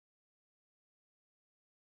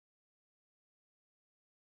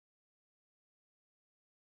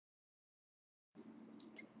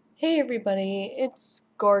Hey everybody, it's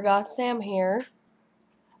GoreGothSam here.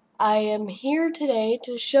 I am here today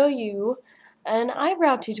to show you an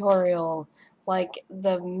eyebrow tutorial like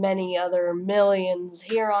the many other millions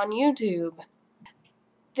here on YouTube.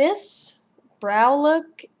 This brow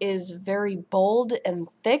look is very bold and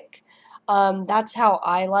thick. That's how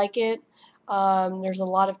I like it. There's a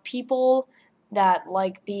lot of people that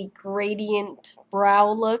like the gradient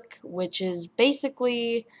brow look, which is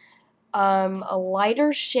basically a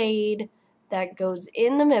lighter shade that goes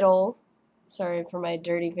in the middle. Sorry for my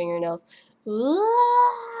dirty fingernails.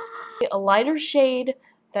 A lighter shade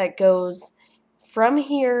that goes from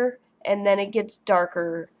here and then it gets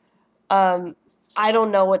darker. I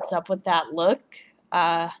don't know what's up with that look.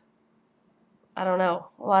 I don't know.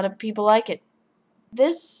 A lot of people like it.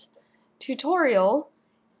 This tutorial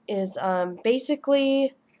is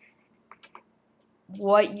basically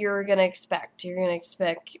what you're going to expect. You're going to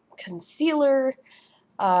expect concealer.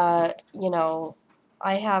 I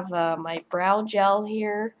have my brow gel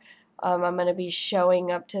here. I'm going to be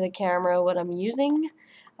showing up to the camera what I'm using.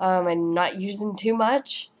 I'm not using too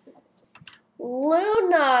much.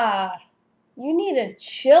 Luna, you need to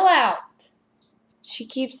chill out. She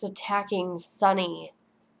keeps attacking Sunny,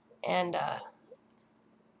 and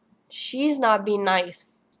she's not being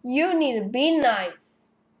nice. You need to be nice.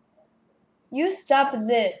 You stop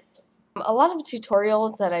this. A lot of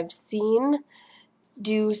tutorials that I've seen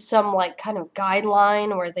do some like kind of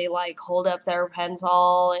guideline where they like hold up their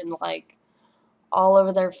pencil and like all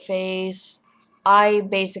over their face. I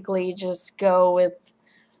basically just go with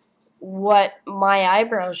what my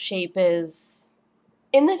eyebrow shape is.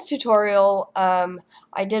 In this tutorial,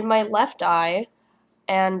 I did my left eye,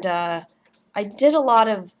 and I did a lot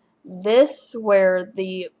of this where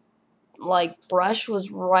the like brush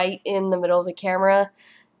was right in the middle of the camera.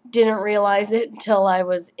 Didn't realize it until I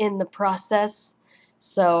was in the process,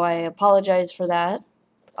 so I apologize for that.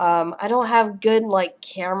 I don't have good like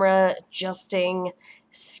camera adjusting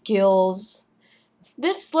skills.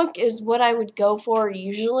 This look is what I would go for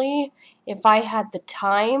usually if I had the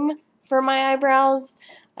time for my eyebrows.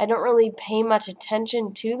 I don't really pay much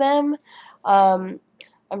attention to them. I'm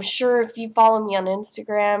sure if you follow me on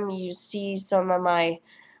Instagram, you see some of my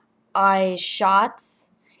eye shots,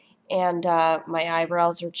 and my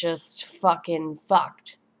eyebrows are just fucking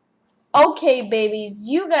fucked. Okay, babies,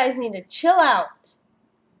 you guys need to chill out.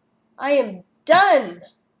 I am done.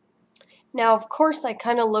 Now, of course, I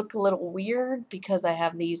kind of look a little weird because I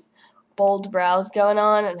have these bold brows going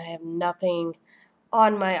on and I have nothing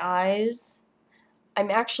on my eyes. I'm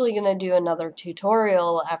actually going to do another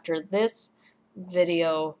tutorial after this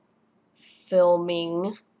video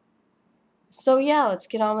filming. So yeah, let's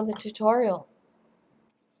get on with the tutorial.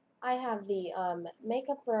 I have the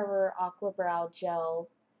Makeup Forever Aqua Brow Gel,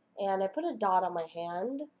 and I put a dot on my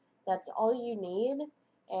hand. That's all you need,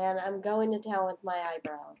 and I'm going to town with my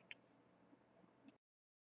eyebrow.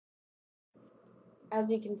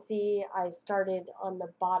 As you can see, I started on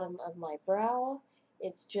the bottom of my brow.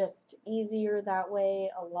 It's just easier that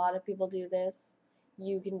way. A lot of people do this.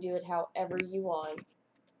 You can do it however you want.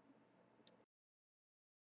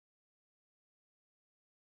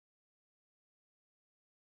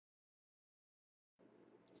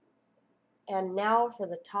 And now for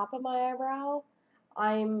the top of my eyebrow,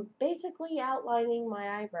 I'm basically outlining my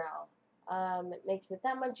eyebrow. It makes it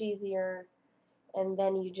that much easier, and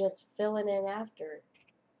then you just fill it in after.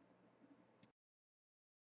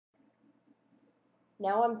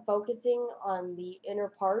 Now I'm focusing on the inner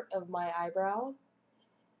part of my eyebrow.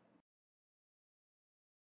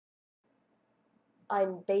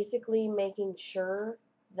 I'm basically making sure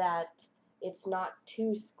that it's not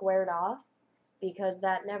too squared off because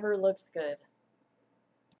that never looks good.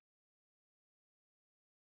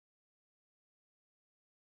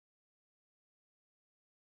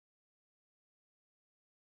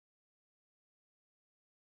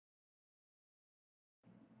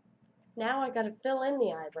 Now I gotta fill in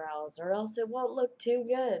the eyebrows or else it won't look too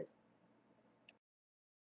good.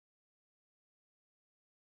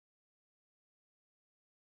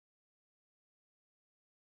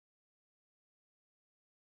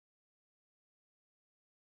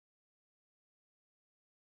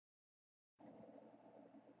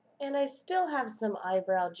 And I still have some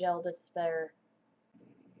eyebrow gel to spare.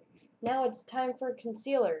 Now it's time for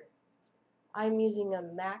concealer. I'm using a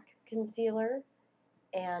MAC concealer,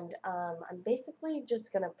 and I'm basically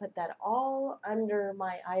just going to put that all under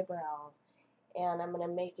my eyebrow, and I'm going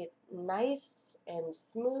to make it nice and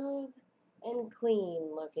smooth and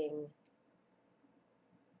clean looking.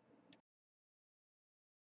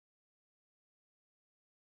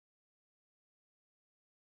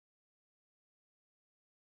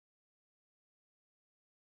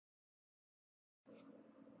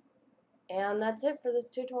 And that's it for this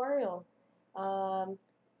tutorial.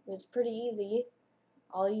 It's pretty easy.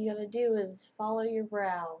 All you gotta do is follow your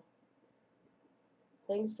brow.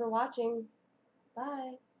 Thanks for watching.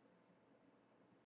 Bye.